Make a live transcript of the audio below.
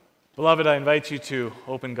Beloved, I invite you to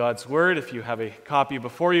open God's Word if you have a copy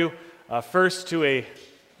before you. First, to a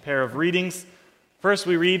pair of readings. First,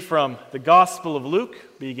 we read from the Gospel of Luke,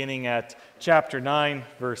 beginning at chapter 9,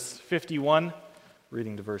 verse 51,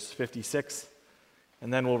 reading to verse 56.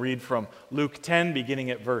 And then we'll read from Luke 10, beginning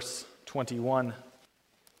at verse 21.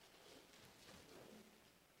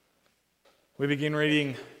 We begin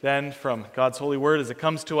reading then from God's holy word as it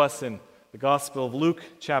comes to us in the Gospel of Luke,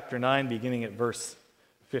 chapter 9, beginning at verse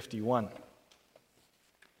 51.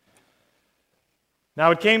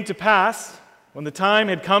 Now it came to pass, when the time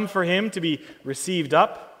had come for him to be received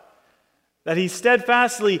up, that he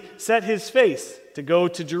steadfastly set his face to go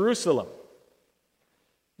to Jerusalem,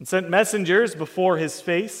 and sent messengers before his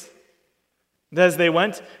face. And as they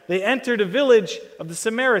went, they entered a village of the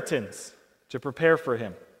Samaritans to prepare for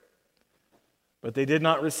him. But they did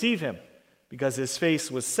not receive him, because his face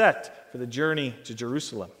was set for the journey to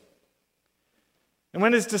Jerusalem. And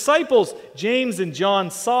when his disciples, James and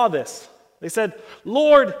John, saw this, they said,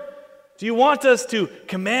 "Lord, do you want us to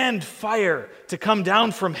command fire to come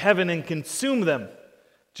down from heaven and consume them,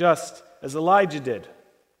 just as Elijah did?"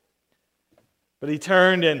 But he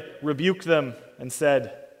turned and rebuked them and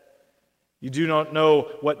said, "You do not know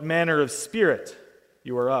what manner of spirit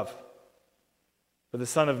you are of. For the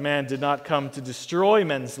Son of Man did not come to destroy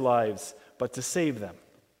men's lives, but to save them."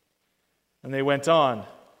 And they went on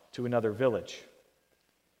to another village.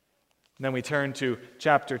 And then we turn to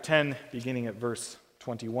chapter 10, beginning at verse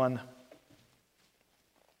 21.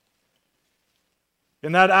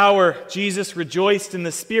 In that hour, Jesus rejoiced in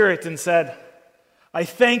the Spirit and said, "I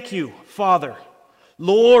thank you, Father,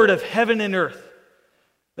 Lord of heaven and earth,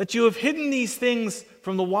 that you have hidden these things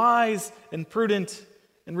from the wise and prudent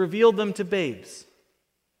and revealed them to babes.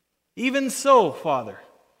 Even so, Father,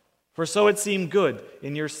 for so it seemed good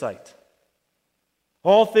in your sight.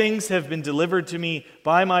 All things have been delivered to me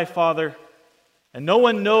by my Father, and no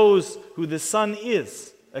one knows who the Son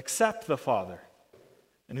is except the Father,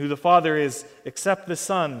 and who the Father is except the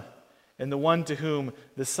Son, and the one to whom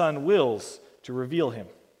the Son wills to reveal him."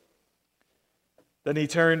 Then he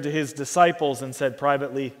turned to his disciples and said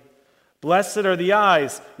privately, "Blessed are the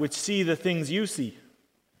eyes which see the things you see.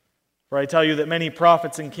 For I tell you that many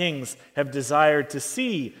prophets and kings have desired to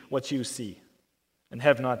see what you see, and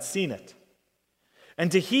have not seen it, and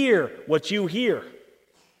to hear what you hear,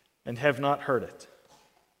 and have not heard it."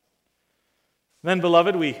 Then,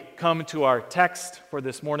 beloved, we come to our text for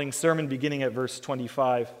this morning's sermon, beginning at verse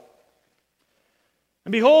 25.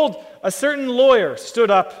 "And behold, a certain lawyer stood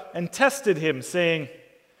up and tested him, saying,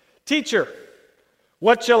 'Teacher,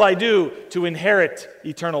 what shall I do to inherit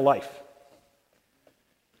eternal life?'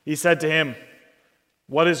 He said to him,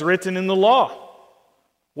 'What is written in the law?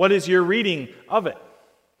 What is your reading of it?'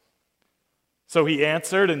 So he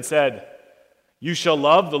answered and said, 'You shall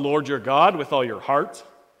love the Lord your God with all your heart,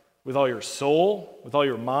 with all your soul, with all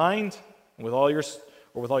your mind, and with all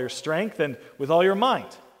your strength, and with all your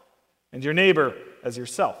mind, and your neighbor as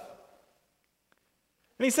yourself.'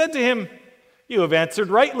 And he said to him, 'You have answered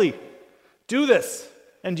rightly. Do this,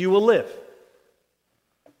 and you will live.'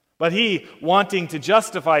 But he, wanting to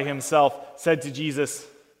justify himself, said to Jesus,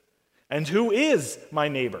 'And who is my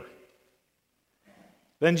neighbor?'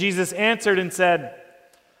 Then Jesus answered and said,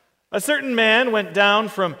 'A certain man went down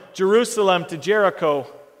from Jerusalem to Jericho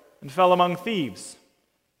and fell among thieves,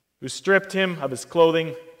 who stripped him of his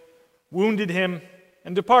clothing, wounded him,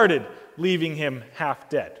 and departed, leaving him half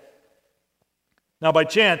dead. Now by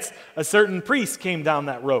chance, a certain priest came down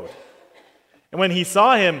that road, and when he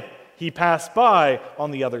saw him, he passed by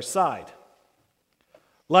on the other side.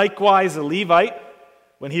 Likewise, a Levite,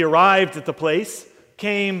 when he arrived at the place,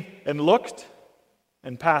 came and looked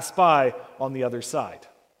and passed by on the other side.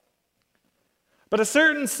 But a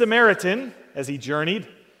certain Samaritan, as he journeyed,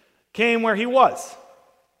 came where he was,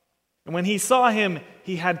 and when he saw him,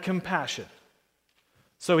 he had compassion.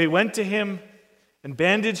 So he went to him and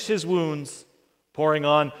bandaged his wounds, pouring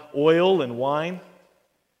on oil and wine.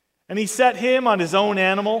 And he set him on his own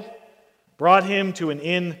animal, brought him to an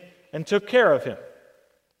inn, and took care of him.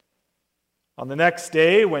 On the next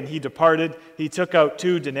day, when he departed, he took out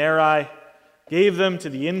 2 denarii, gave them to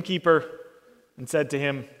the innkeeper, and said to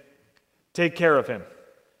him, 'Take care of him.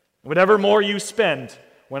 Whatever more you spend,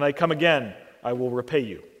 when I come again, I will repay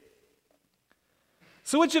you.'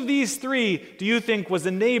 So which of these 3 do you think was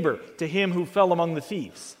a neighbor to him who fell among the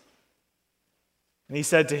thieves?" And he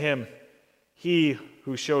said to him, "He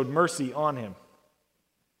who showed mercy on him."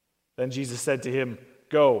 Then Jesus said to him,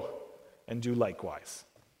 "Go and do likewise."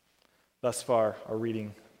 Thus far, our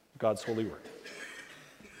reading of God's holy word.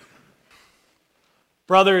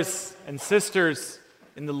 Brothers and sisters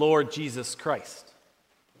in the Lord Jesus Christ,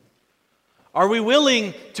 Are we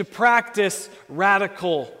willing to practice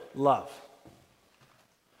radical love?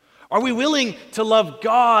 Are we willing to love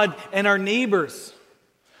God and our neighbors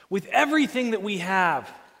with everything that we have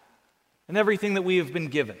and everything that we have been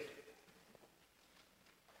given?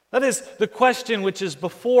 That is the question which is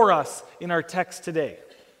before us in our text today.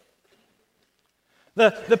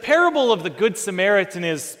 The parable of the Good Samaritan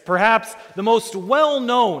is perhaps the most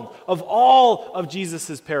well-known of all of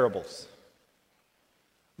Jesus' parables.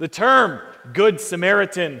 The term Good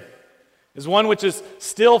Samaritan is one which is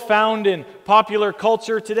still found in popular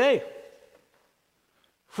culture today,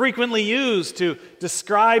 frequently used to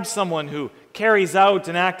describe someone who carries out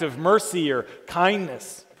an act of mercy or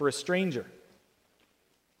kindness for a stranger.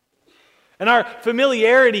 And our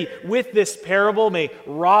familiarity with this parable may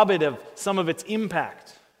rob it of some of its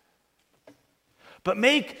impact. But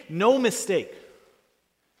make no mistake,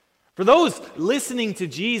 for those listening to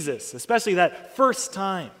Jesus, especially that first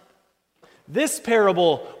time, this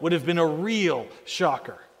parable would have been a real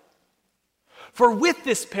shocker. For with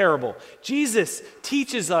this parable, Jesus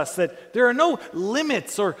teaches us that there are no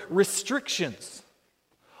limits or restrictions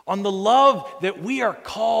on the love that we are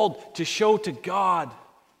called to show to God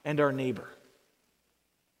and our neighbor.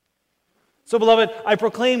 So, beloved, I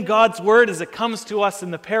proclaim God's word as it comes to us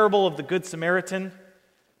in the parable of the Good Samaritan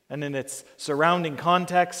and in its surrounding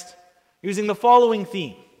context, using the following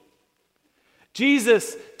theme.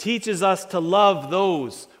 Jesus teaches us to love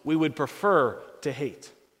those we would prefer to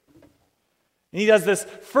hate. And he does this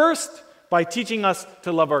first by teaching us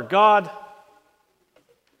to love our God,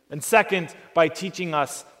 and second, by teaching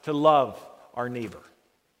us to love our neighbor.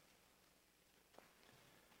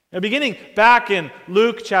 Now, beginning back in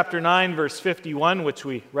Luke chapter 9, verse 51, which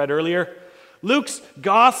we read earlier, Luke's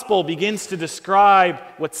gospel begins to describe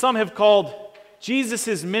what some have called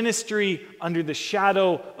Jesus' ministry under the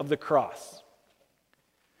shadow of the cross.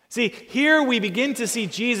 See, here we begin to see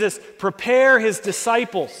Jesus prepare his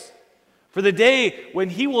disciples for the day when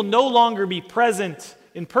he will no longer be present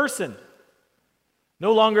in person,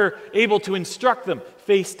 no longer able to instruct them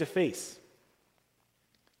face to face.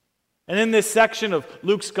 And in this section of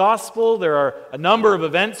Luke's gospel, there are a number of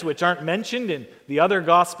events which aren't mentioned in the other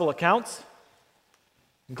gospel accounts,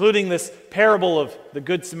 including this parable of the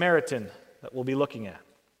Good Samaritan that we'll be looking at.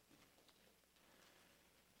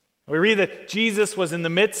 We read that Jesus was in the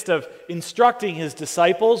midst of instructing his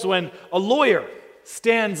disciples when a lawyer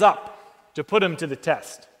stands up to put him to the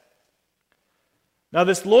test. Now,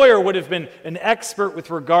 this lawyer would have been an expert with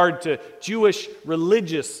regard to Jewish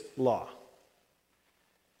religious law.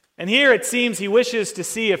 And here it seems he wishes to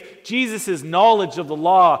see if Jesus' knowledge of the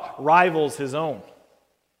law rivals his own.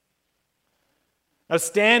 Now,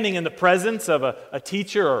 standing in the presence of a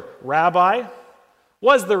teacher or rabbi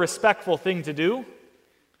was the respectful thing to do.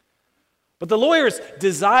 But the lawyer's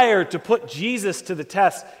desire to put Jesus to the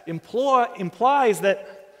test implies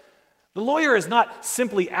that the lawyer is not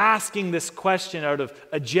simply asking this question out of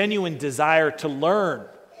a genuine desire to learn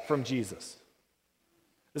from Jesus.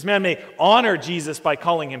 This man may honor Jesus by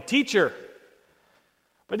calling him teacher,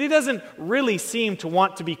 but he doesn't really seem to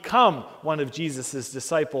want to become one of Jesus'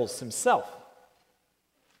 disciples himself.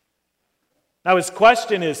 Now, his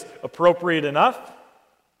question is appropriate enough.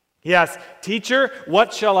 He asks, "Teacher,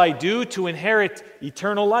 what shall I do to inherit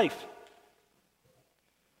eternal life?"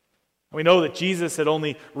 We know that Jesus had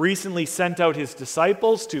only recently sent out his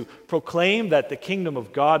disciples to proclaim that the kingdom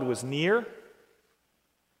of God was near.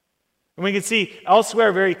 And we can see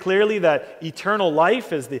elsewhere very clearly that eternal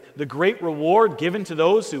life is the great reward given to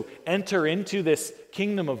those who enter into this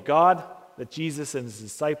kingdom of God that Jesus and his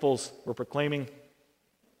disciples were proclaiming.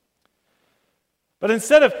 But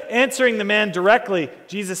instead of answering the man directly,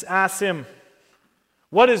 Jesus asks him,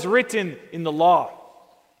 "What is written in the law?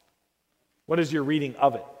 What is your reading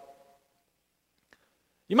of it?"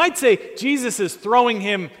 You might say Jesus is throwing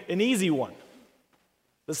him an easy one.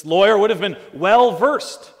 This lawyer would have been well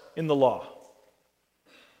versed in the law.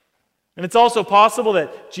 And it's also possible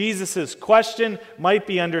that Jesus' question might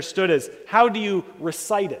be understood as, "How do you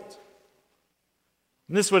recite it?"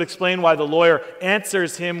 And this would explain why the lawyer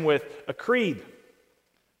answers him with a creed.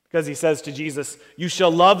 Because he says to Jesus, "You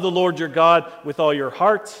shall love the Lord your God with all your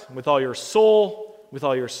heart, with all your soul, with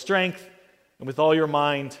all your strength, and with all your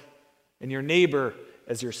mind, and your neighbor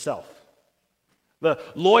as yourself." The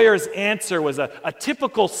lawyer's answer was a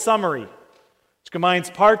typical summary, which combines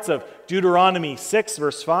parts of Deuteronomy 6,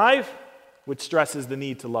 verse 5, which stresses the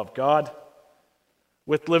need to love God,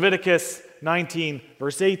 with Leviticus 19,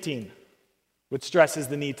 verse 18, which stresses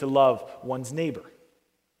the need to love one's neighbor.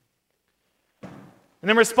 And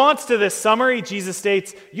in response to this summary, Jesus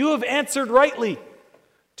states, "You have answered rightly.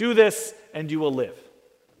 Do this and you will live."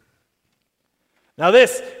 Now,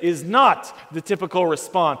 this is not the typical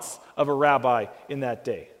response of a rabbi in that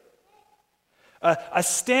day. A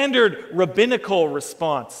standard rabbinical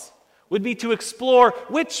response would be to explore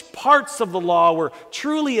which parts of the law were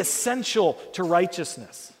truly essential to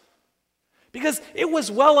righteousness. Because it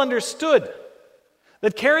was well understood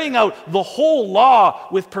that carrying out the whole law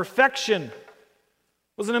with perfection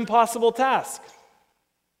was an impossible task.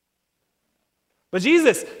 But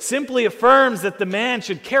Jesus simply affirms that the man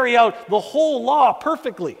should carry out the whole law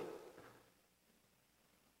perfectly.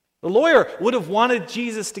 The lawyer would have wanted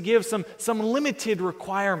Jesus to give some limited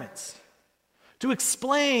requirements, to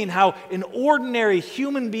explain how an ordinary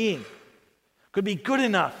human being could be good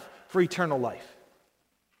enough for eternal life.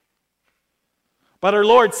 But our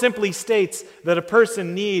Lord simply states that a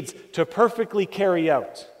person needs to perfectly carry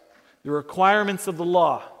out the requirements of the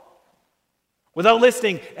law without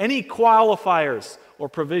listing any qualifiers or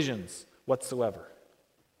provisions whatsoever.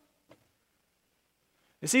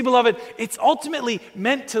 You see, beloved, it's ultimately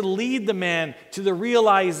meant to lead the man to the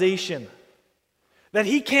realization that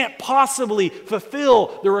he can't possibly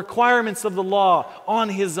fulfill the requirements of the law on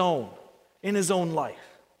his own, in his own life.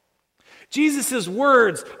 Jesus'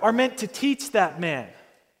 words are meant to teach that man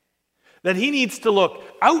that he needs to look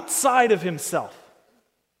outside of himself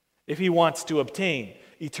if he wants to obtain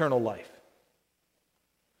eternal life.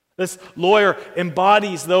 This lawyer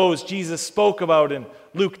embodies those Jesus spoke about in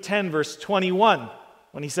Luke 10, verse 21,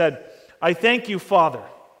 when he said, "I thank you, Father,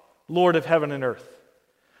 Lord of heaven and earth,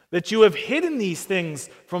 that you have hidden these things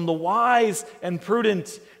from the wise and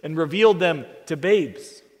prudent and revealed them to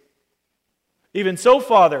babes. Even so,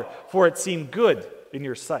 Father, for it seemed good in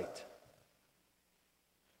your sight."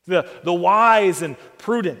 The wise and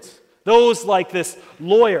prudent, those like this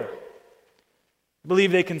lawyer,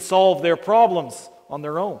 believe they can solve their problems on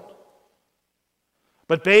their own.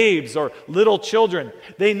 But babes or little children,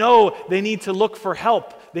 they know they need to look for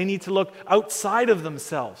help. They need to look outside of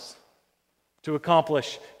themselves to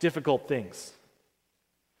accomplish difficult things.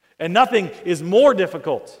 And nothing is more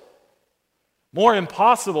difficult, more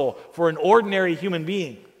impossible for an ordinary human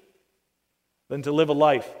being than to live a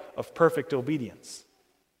life of perfect obedience.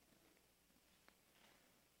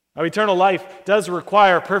 Now, eternal life does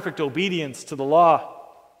require perfect obedience to the law.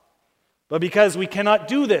 But because we cannot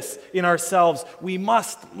do this in ourselves, we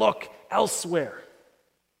must look elsewhere.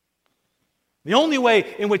 The only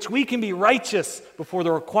way in which we can be righteous before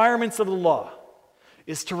the requirements of the law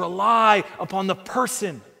is to rely upon the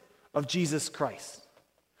person of Jesus Christ,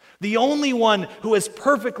 the only one who has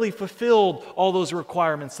perfectly fulfilled all those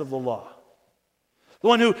requirements of the law, the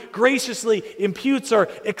one who graciously imputes or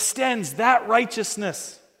extends that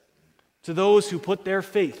righteousness to those who put their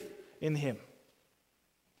faith in him.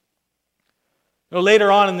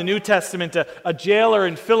 Later on in the New Testament, a jailer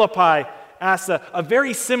in Philippi asks a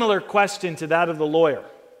very similar question to that of the lawyer.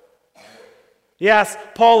 He asks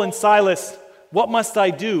Paul and Silas, "What must I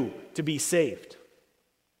do to be saved?"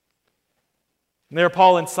 And there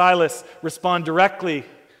Paul and Silas respond directly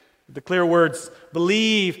with the clear words,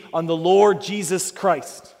 "Believe on the Lord Jesus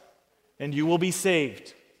Christ, and you will be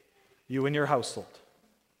saved, you and your household."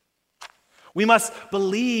 We must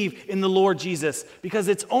believe in the Lord Jesus because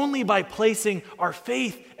it's only by placing our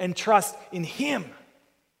faith and trust in him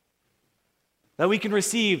that we can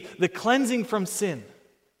receive the cleansing from sin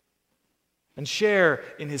and share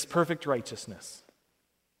in his perfect righteousness.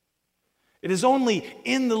 It is only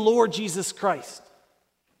in the Lord Jesus Christ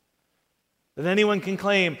that anyone can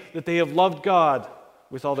claim that they have loved God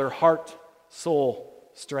with all their heart,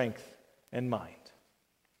 soul, strength, and mind.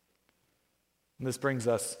 And this brings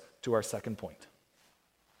us to our second point.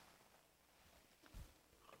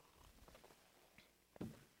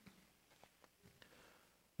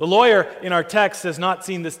 The lawyer in our text has not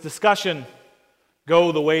seen this discussion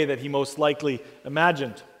go the way that he most likely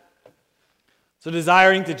imagined. So,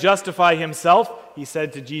 desiring to justify himself, he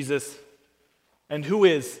said to Jesus, "And who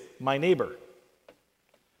is my neighbor?"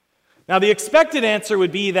 Now, the expected answer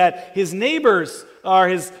would be that his neighbors are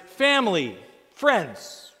his family,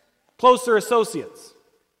 friends, closer associates.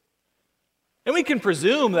 And we can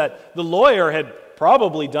presume that the lawyer had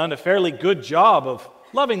probably done a fairly good job of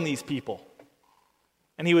loving these people.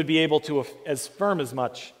 And he would be able to affirm as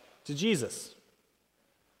much to Jesus.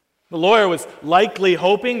 The lawyer was likely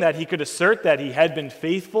hoping that he could assert that he had been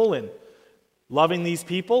faithful in loving these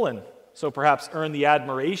people and so perhaps earn the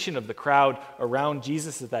admiration of the crowd around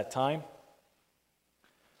Jesus at that time.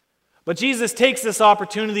 But Jesus takes this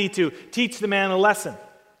opportunity to teach the man a lesson.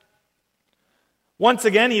 Once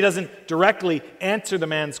again, he doesn't directly answer the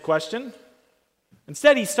man's question.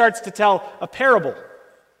 Instead, he starts to tell a parable.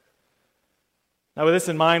 Now, with this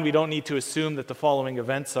in mind, we don't need to assume that the following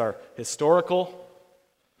events are historical.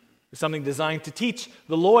 was something designed to teach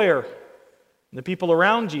the lawyer and the people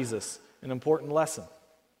around Jesus an important lesson.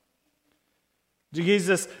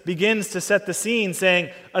 Jesus begins to set the scene saying,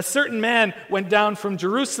 a certain man went down from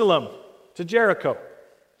Jerusalem to Jericho,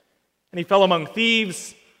 and he fell among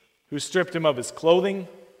thieves who stripped him of his clothing,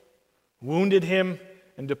 wounded him,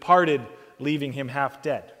 and departed, leaving him half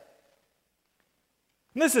dead.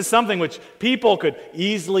 And this is something which people could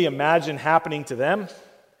easily imagine happening to them.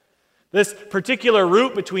 This particular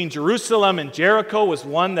route between Jerusalem and Jericho was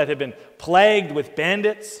one that had been plagued with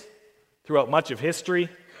bandits throughout much of history.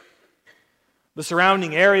 The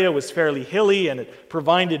surrounding area was fairly hilly, and it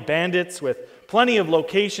provided bandits with plenty of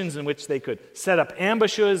locations in which they could set up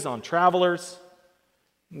ambushes on travelers,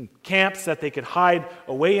 and camps that they could hide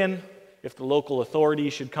away in if the local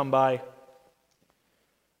authorities should come by.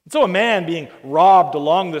 And so a man being robbed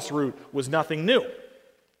along this route was nothing new.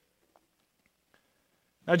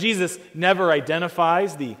 Now, Jesus never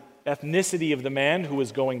identifies the ethnicity of the man who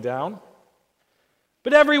was going down,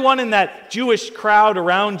 but everyone in that Jewish crowd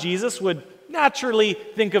around Jesus would naturally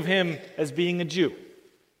think of him as being a Jew.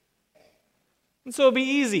 And so it would be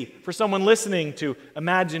easy for someone listening to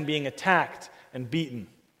imagine being attacked and beaten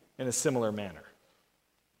in a similar manner.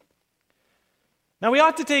 Now, we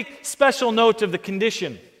ought to take special note of the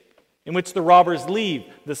condition in which the robbers leave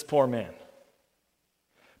this poor man.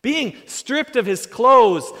 Being stripped of his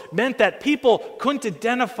clothes meant that people couldn't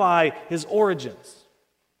identify his origins.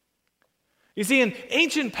 You see, in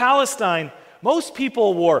ancient Palestine, most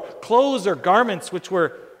people wore clothes or garments which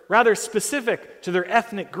were rather specific to their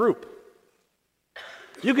ethnic group.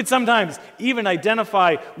 You could sometimes even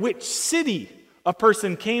identify which city a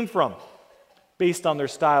person came from based on their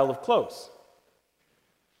style of clothes.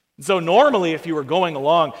 So normally, if you were going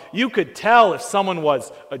along, you could tell if someone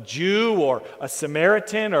was a Jew or a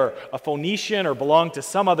Samaritan or a Phoenician or belonged to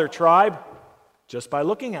some other tribe just by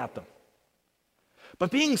looking at them.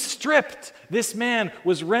 But being stripped, this man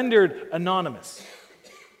was rendered anonymous.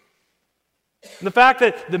 And the fact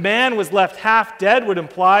that the man was left half dead would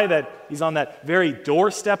imply that he's on that very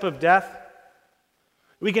doorstep of death.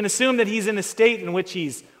 We can assume that he's in a state in which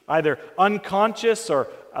he's either unconscious or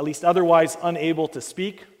at least otherwise unable to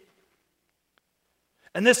speak.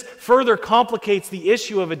 And this further complicates the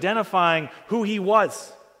issue of identifying who he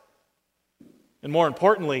was. And more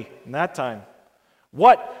importantly, in that time,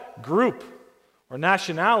 what group or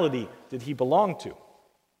nationality did he belong to?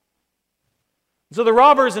 So the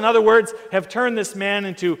robbers, in other words, have turned this man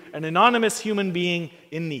into an anonymous human being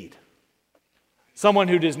in need. Someone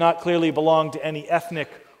who does not clearly belong to any ethnic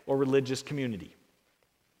or religious community.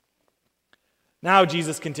 Now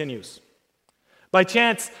Jesus continues. By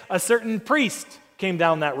chance, a certain priest came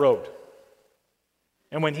down that road.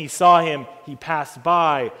 And when he saw him, he passed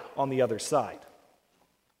by on the other side.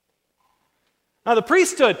 Now, the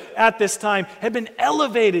priesthood at this time had been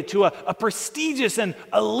elevated to a prestigious and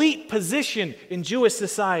elite position in Jewish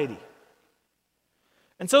society.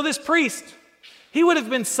 And so this priest, he would have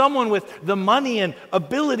been someone with the money and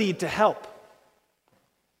ability to help.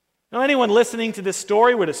 Now, anyone listening to this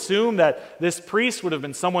story would assume that this priest would have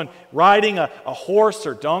been someone riding a horse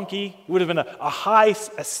or donkey. He would have been a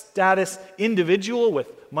high-status individual with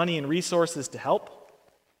money and resources to help.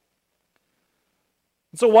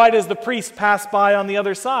 So why does the priest pass by on the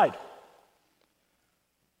other side?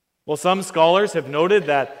 Well, some scholars have noted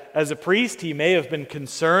that as a priest, he may have been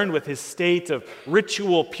concerned with his state of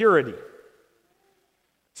ritual purity.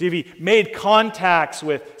 See, if he made contacts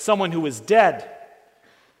with someone who was dead,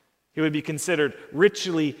 he would be considered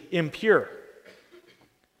ritually impure.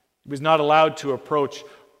 He was not allowed to approach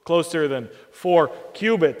closer than 4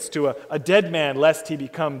 cubits to a dead man lest he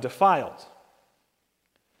become defiled.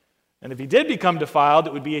 And if he did become defiled,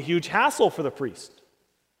 it would be a huge hassle for the priest.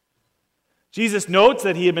 Jesus notes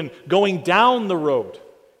that he had been going down the road.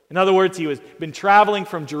 In other words, he had been traveling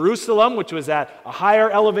from Jerusalem, which was at a higher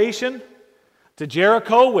elevation, to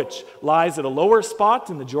Jericho, which lies at a lower spot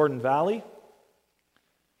in the Jordan Valley.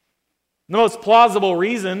 The most plausible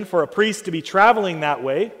reason for a priest to be traveling that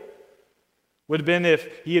way would have been if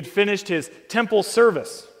he had finished his temple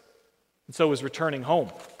service and so was returning home.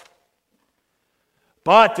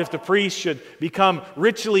 But if the priest should become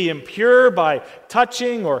ritually impure by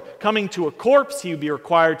touching or coming to a corpse, he would be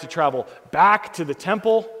required to travel back to the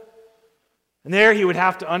temple. And there he would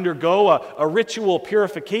have to undergo a ritual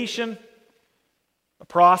purification, a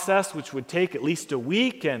process which would take at least a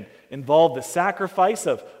week and involve the sacrifice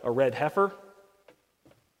of a red heifer.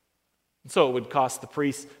 And so it would cost the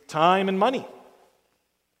priest time and money.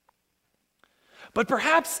 But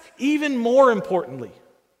perhaps even more importantly,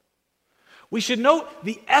 we should note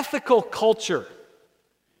the ethical culture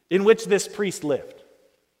in which this priest lived.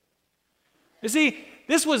 You see,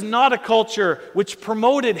 this was not a culture which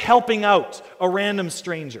promoted helping out a random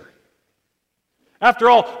stranger. After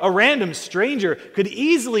all, a random stranger could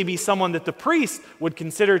easily be someone that the priest would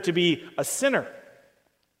consider to be a sinner.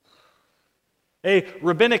 A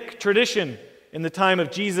rabbinic tradition in the time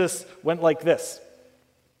of Jesus went like this: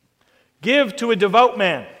 give to a devout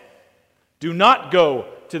man, do not go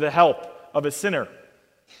to the help of a sinner.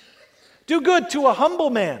 Do good to a humble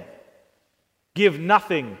man, give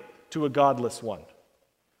nothing to a godless one.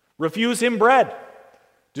 Refuse him bread,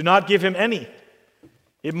 do not give him any.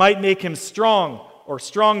 It might make him strong or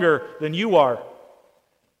stronger than you are.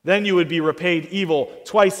 Then you would be repaid evil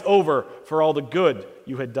twice over for all the good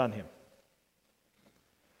you had done him.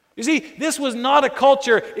 You see, this was not a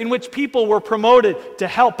culture in which people were promoted to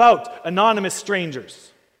help out anonymous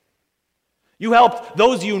strangers. You helped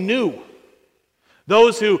those you knew,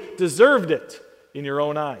 those who deserved it in your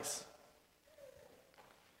own eyes.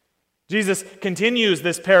 Jesus continues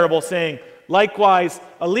this parable saying, likewise,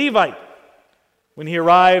 a Levite, when he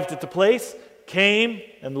arrived at the place, came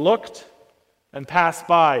and looked and passed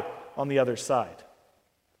by on the other side.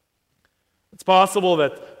 It's possible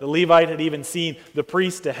that the Levite had even seen the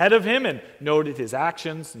priest ahead of him and noted his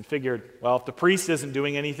actions and figured, well, if the priest isn't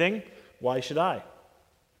doing anything, why should I?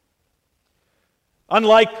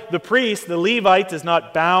 Unlike the priest, the Levite is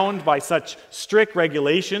not bound by such strict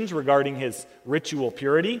regulations regarding his ritual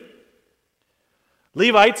purity.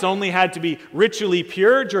 Levites only had to be ritually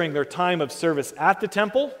pure during their time of service at the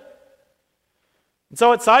temple. And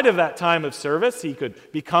so outside of that time of service, he could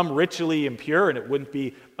become ritually impure and it wouldn't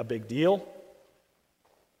be a big deal.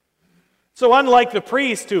 So unlike the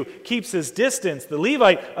priest who keeps his distance, the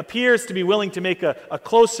Levite appears to be willing to make a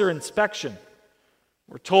closer inspection.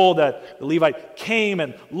 We're told that the Levite came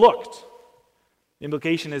and looked. The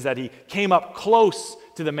implication is that he came up close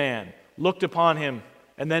to the man, looked upon him,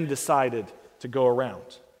 and then decided to go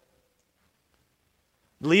around.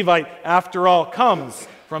 The Levite, after all, comes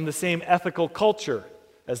from the same ethical culture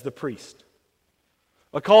as the priest.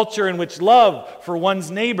 A culture in which love for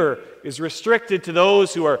one's neighbor is restricted to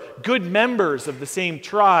those who are good members of the same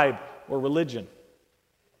tribe or religion.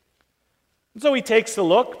 And so he takes a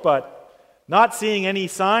look, but not seeing any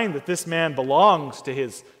sign that this man belongs to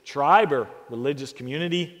his tribe or religious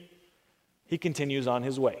community, he continues on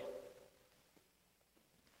his way.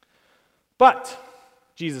 But,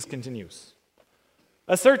 Jesus continues,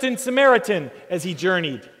 a certain Samaritan, as he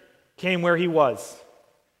journeyed, came where he was,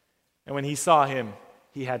 and when he saw him,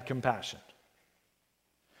 he had compassion.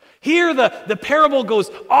 Here the parable goes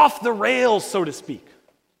off the rails, so to speak.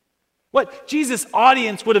 What Jesus'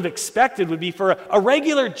 audience would have expected would be for a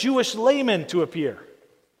regular Jewish layman to appear.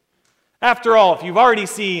 After all, if you've already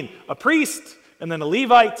seen a priest and then a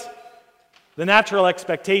Levite, the natural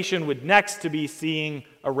expectation would next to be seeing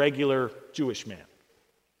a regular Jewish man.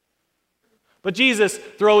 But Jesus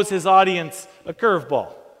throws his audience a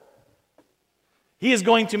curveball. He is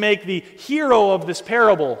going to make the hero of this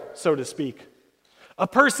parable, so to speak, a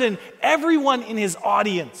person everyone in his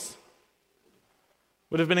audience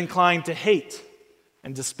would have been inclined to hate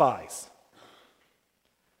and despise.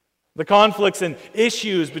 The conflicts and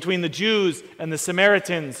issues between the Jews and the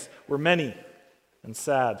Samaritans were many and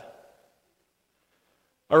sad.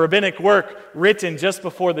 A rabbinic work written just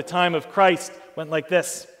before the time of Christ went like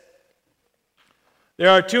this: there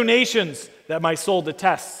are two nations that my soul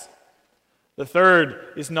detests. The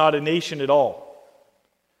third is not a nation at all.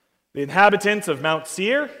 The inhabitants of Mount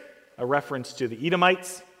Seir, a reference to the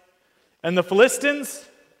Edomites, and the Philistines,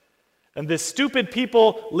 and this stupid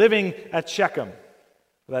people living at Shechem,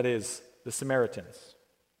 that is, the Samaritans.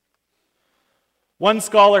 One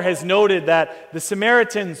scholar has noted that the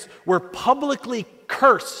Samaritans were publicly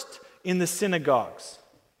cursed in the synagogues,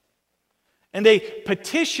 and a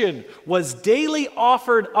petition was daily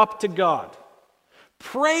offered up to God,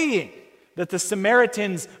 praying that the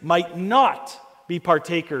Samaritans might not be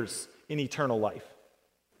partakers in eternal life.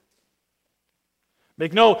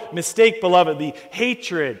 Make no mistake, beloved, the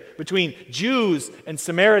hatred between Jews and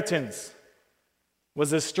Samaritans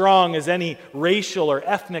was as strong as any racial or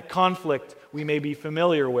ethnic conflict we may be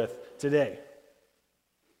familiar with today.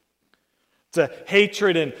 It's a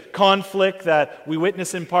hatred and conflict that we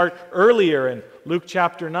witness in part earlier in Luke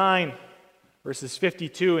chapter 9, verses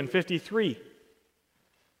 52 and 53.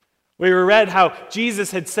 We read how Jesus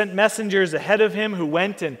had sent messengers ahead of him who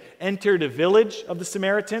went and entered a village of the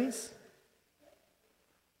Samaritans.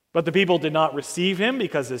 But the people did not receive him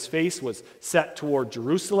because his face was set toward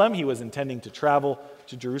Jerusalem. He was intending to travel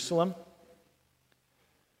to Jerusalem.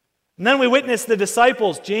 And then we witness the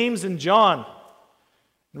disciples, James and John,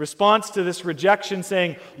 In response to this rejection,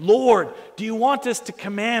 saying, "Lord, do you want us to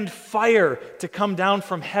command fire to come down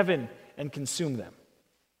from heaven and consume them?"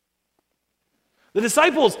 The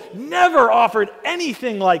disciples never offered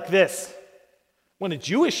anything like this when a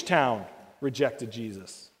Jewish town rejected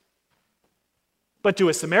Jesus. But to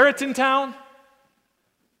a Samaritan town,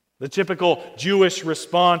 the typical Jewish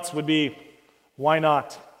response would be, "Why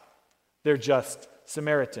not? They're just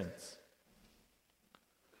Samaritans."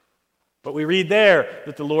 But we read there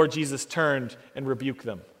that the Lord Jesus turned and rebuked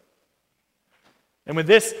them. And with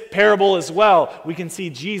this parable as well, we can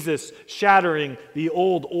see Jesus shattering the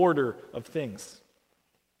old order of things.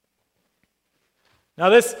 Now,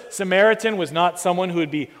 this Samaritan was not someone who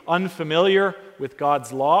would be unfamiliar with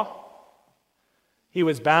God's law. He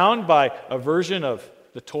was bound by a version of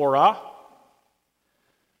the Torah.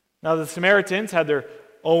 Now, the Samaritans had their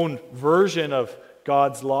own version of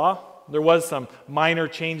God's law. There was some minor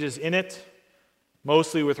changes in it,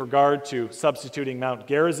 mostly with regard to substituting Mount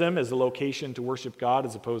Gerizim as a location to worship God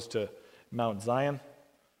as opposed to Mount Zion.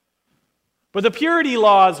 But the purity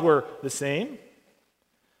laws were the same.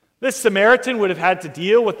 This Samaritan would have had to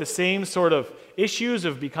deal with the same sort of issues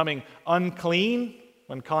of becoming unclean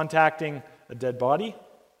when contacting a dead body.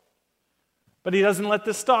 But he doesn't let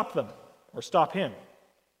this stop them or stop him.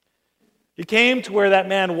 He came to where that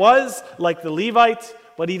man was, like the Levite,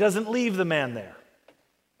 but he doesn't leave the man there.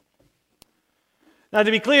 Now,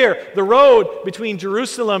 to be clear, the road between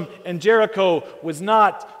Jerusalem and Jericho was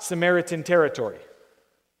not Samaritan territory.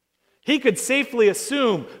 He could safely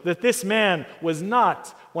assume that this man was not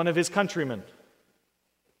one of his countrymen.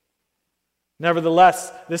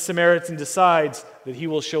 Nevertheless, this Samaritan decides that he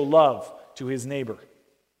will show love to his neighbor.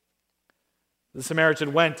 The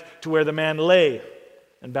Samaritan went to where the man lay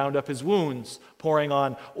and bound up his wounds, pouring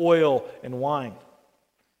on oil and wine.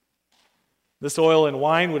 This oil and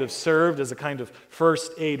wine would have served as a kind of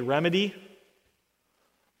first aid remedy.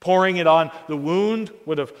 Pouring it on the wound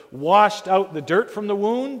would have washed out the dirt from the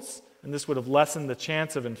wounds, and this would have lessened the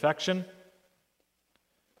chance of infection.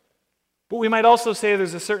 But we might also say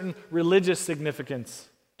there's a certain religious significance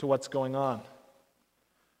to what's going on.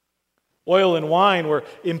 Oil and wine were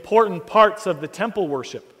important parts of the temple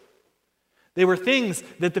worship. They were things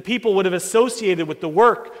that the people would have associated with the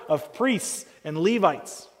work of priests and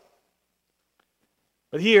Levites.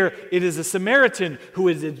 But here, it is a Samaritan who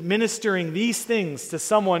is administering these things to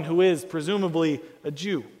someone who is presumably a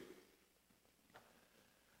Jew.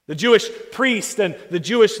 The Jewish priest and the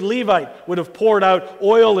Jewish Levite would have poured out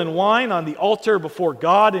oil and wine on the altar before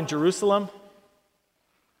God in Jerusalem.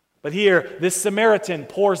 But here, this Samaritan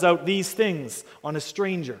pours out these things on a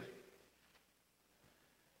stranger.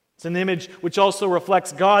 It's an image which also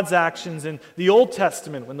reflects God's actions in the Old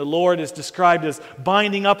Testament when the Lord is described as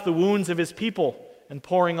binding up the wounds of his people and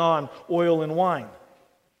pouring on oil and wine.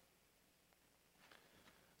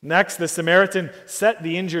 Next, the Samaritan set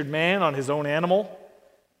the injured man on his own animal.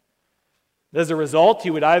 As a result,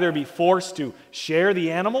 he would either be forced to share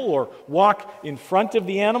the animal or walk in front of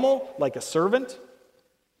the animal like a servant.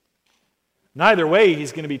 Neither way,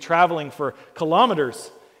 he's going to be traveling for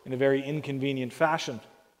kilometers in a very inconvenient fashion.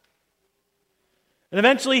 And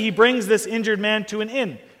eventually, he brings this injured man to an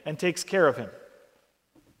inn and takes care of him.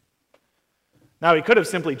 Now, he could have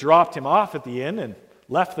simply dropped him off at the inn and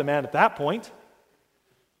left the man at that point.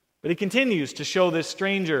 But he continues to show this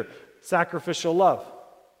stranger sacrificial love,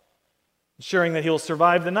 ensuring that he will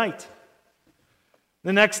survive the night.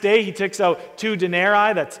 The next day, he takes out 2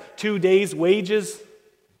 denarii, that's 2 days' wages.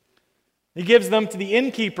 He gives them to the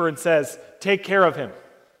innkeeper and says, "Take care of him.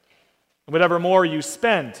 Whatever more you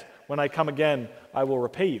spend, when I come again, I will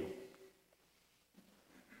repay you."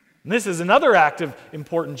 And this is another act of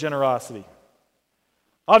important generosity.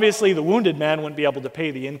 Obviously, the wounded man wouldn't be able to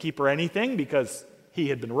pay the innkeeper anything because he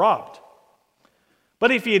had been robbed.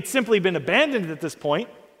 But if he had simply been abandoned at this point,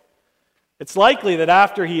 it's likely that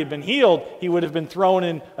after he had been healed, he would have been thrown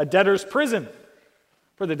in a debtor's prison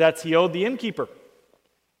for the debts he owed the innkeeper.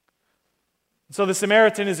 So the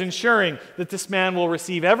Samaritan is ensuring that this man will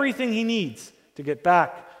receive everything he needs to get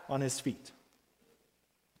back on his feet.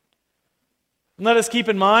 And let us keep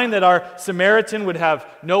in mind that our Samaritan would have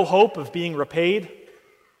no hope of being repaid.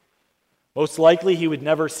 Most likely he would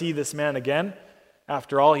never see this man again.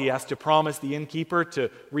 After all, he has to promise the innkeeper to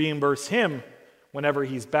reimburse him whenever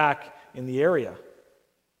he's back in the area.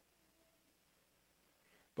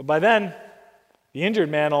 But by then, the injured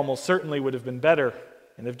man almost certainly would have been better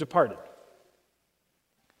and have departed.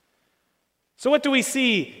 So what do we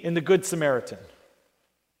see in the Good Samaritan?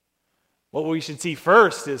 What we should see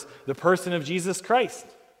first is the person of Jesus Christ.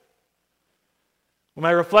 We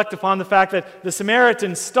might reflect upon the fact that the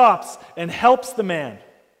Samaritan stops and helps the man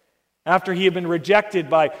after he had been rejected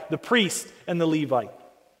by the priest and the Levite.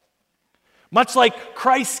 Much like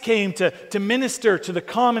Christ came to minister to the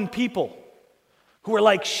common people who were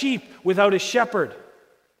like sheep without a shepherd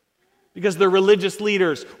because the religious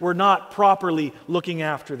leaders were not properly looking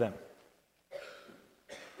after them.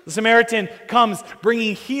 The Samaritan comes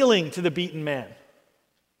bringing healing to the beaten man,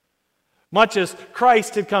 much as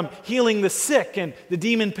Christ had come healing the sick and the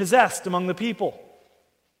demon-possessed among the people.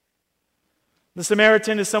 The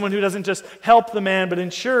Samaritan is someone who doesn't just help the man, but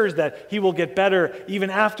ensures that he will get better even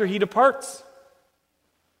after he departs.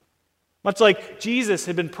 Much like Jesus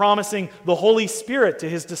had been promising the Holy Spirit to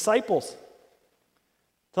his disciples,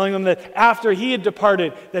 telling them that after he had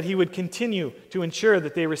departed, that he would continue to ensure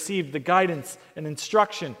that they received the guidance and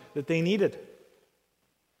instruction that they needed.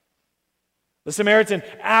 The Samaritan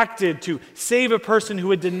acted to save a person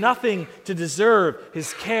who had done nothing to deserve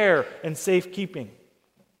his care and safekeeping.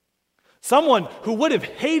 Someone who would have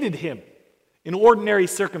hated him in ordinary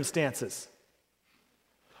circumstances.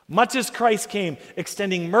 Much as Christ came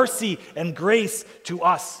extending mercy and grace to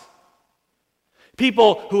us.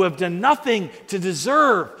 People who have done nothing to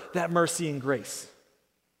deserve that mercy and grace.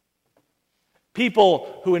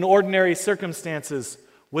 People who in ordinary circumstances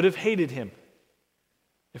would have hated him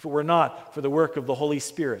if it were not for the work of the Holy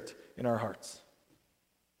Spirit in our hearts.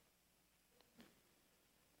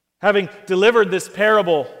 Having delivered this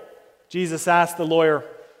parable, Jesus asked the lawyer,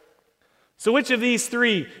 "So which of these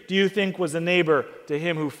three do you think was a neighbor to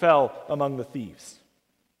him who fell among the thieves?"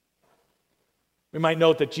 We might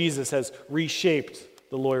note that Jesus has reshaped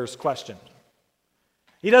the lawyer's question.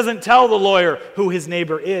 He doesn't tell the lawyer who his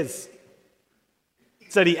neighbor is.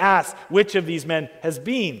 Instead, he asks, which of these men has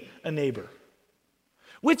been a neighbor?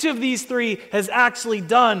 Which of these three has actually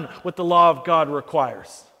done what the law of God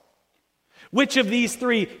requires? Which of these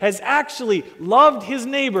three has actually loved his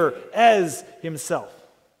neighbor as himself?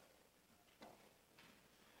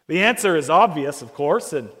 The answer is obvious, of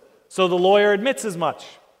course, and so the lawyer admits as much.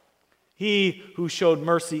 He who showed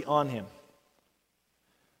mercy on him.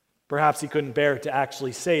 Perhaps he couldn't bear to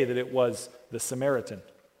actually say that it was the Samaritan.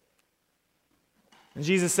 And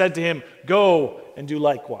Jesus said to him, "Go and do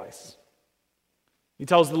likewise." He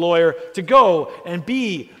tells the lawyer to go and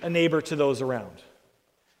be a neighbor to those around,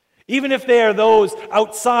 even if they are those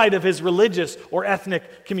outside of his religious or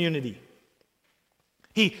ethnic community.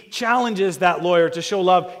 He challenges that lawyer to show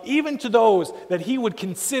love even to those that he would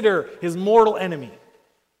consider his mortal enemy.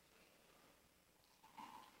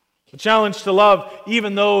 The challenge to love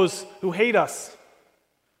even those who hate us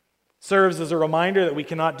serves as a reminder that we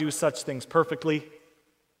cannot do such things perfectly.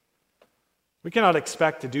 We cannot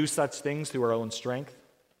expect to do such things through our own strength.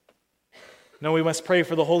 No, we must pray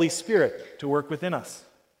for the Holy Spirit to work within us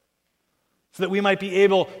so that we might be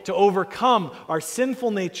able to overcome our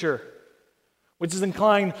sinful nature, which is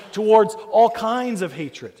inclined towards all kinds of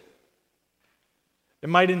hatred. It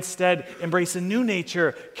might instead embrace a new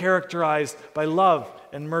nature characterized by love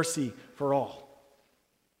and mercy for all.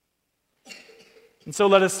 And so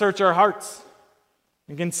let us search our hearts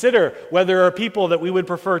and consider whether there are people that we would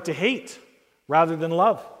prefer to hate rather than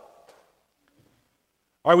love.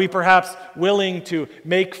 Are we perhaps willing to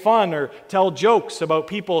make fun or tell jokes about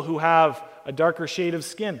people who have a darker shade of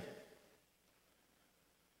skin?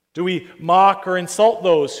 Do we mock or insult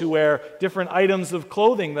those who wear different items of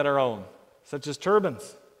clothing than our own, such as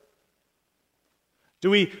turbans? Do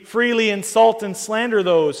we freely insult and slander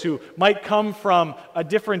those who might come from a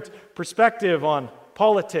different perspective on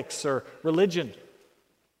politics or religion?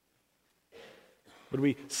 Would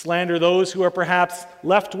we slander those who are perhaps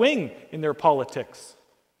left-wing in their politics?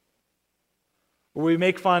 Or would we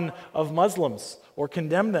make fun of Muslims or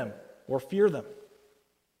condemn them or fear them?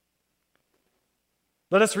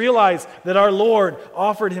 Let us realize that our Lord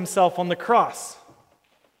offered himself on the cross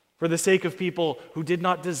for the sake of people who did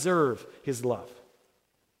not deserve his love.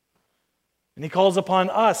 And he calls upon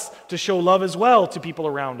us to show love as well to people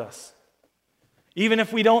around us, even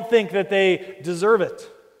if we don't think that they deserve it,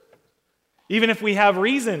 even if we have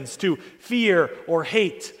reasons to fear or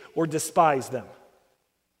hate or despise them.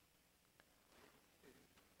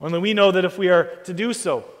 Only we know that if we are to do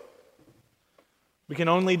so, we can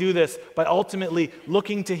only do this by ultimately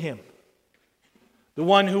looking to him, the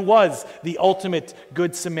one who was the ultimate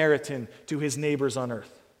Good Samaritan to his neighbors on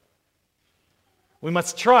earth. We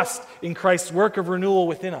must trust in Christ's work of renewal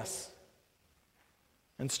within us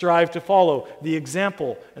and strive to follow the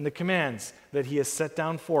example and the commands that he has set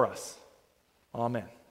down for us. Amen.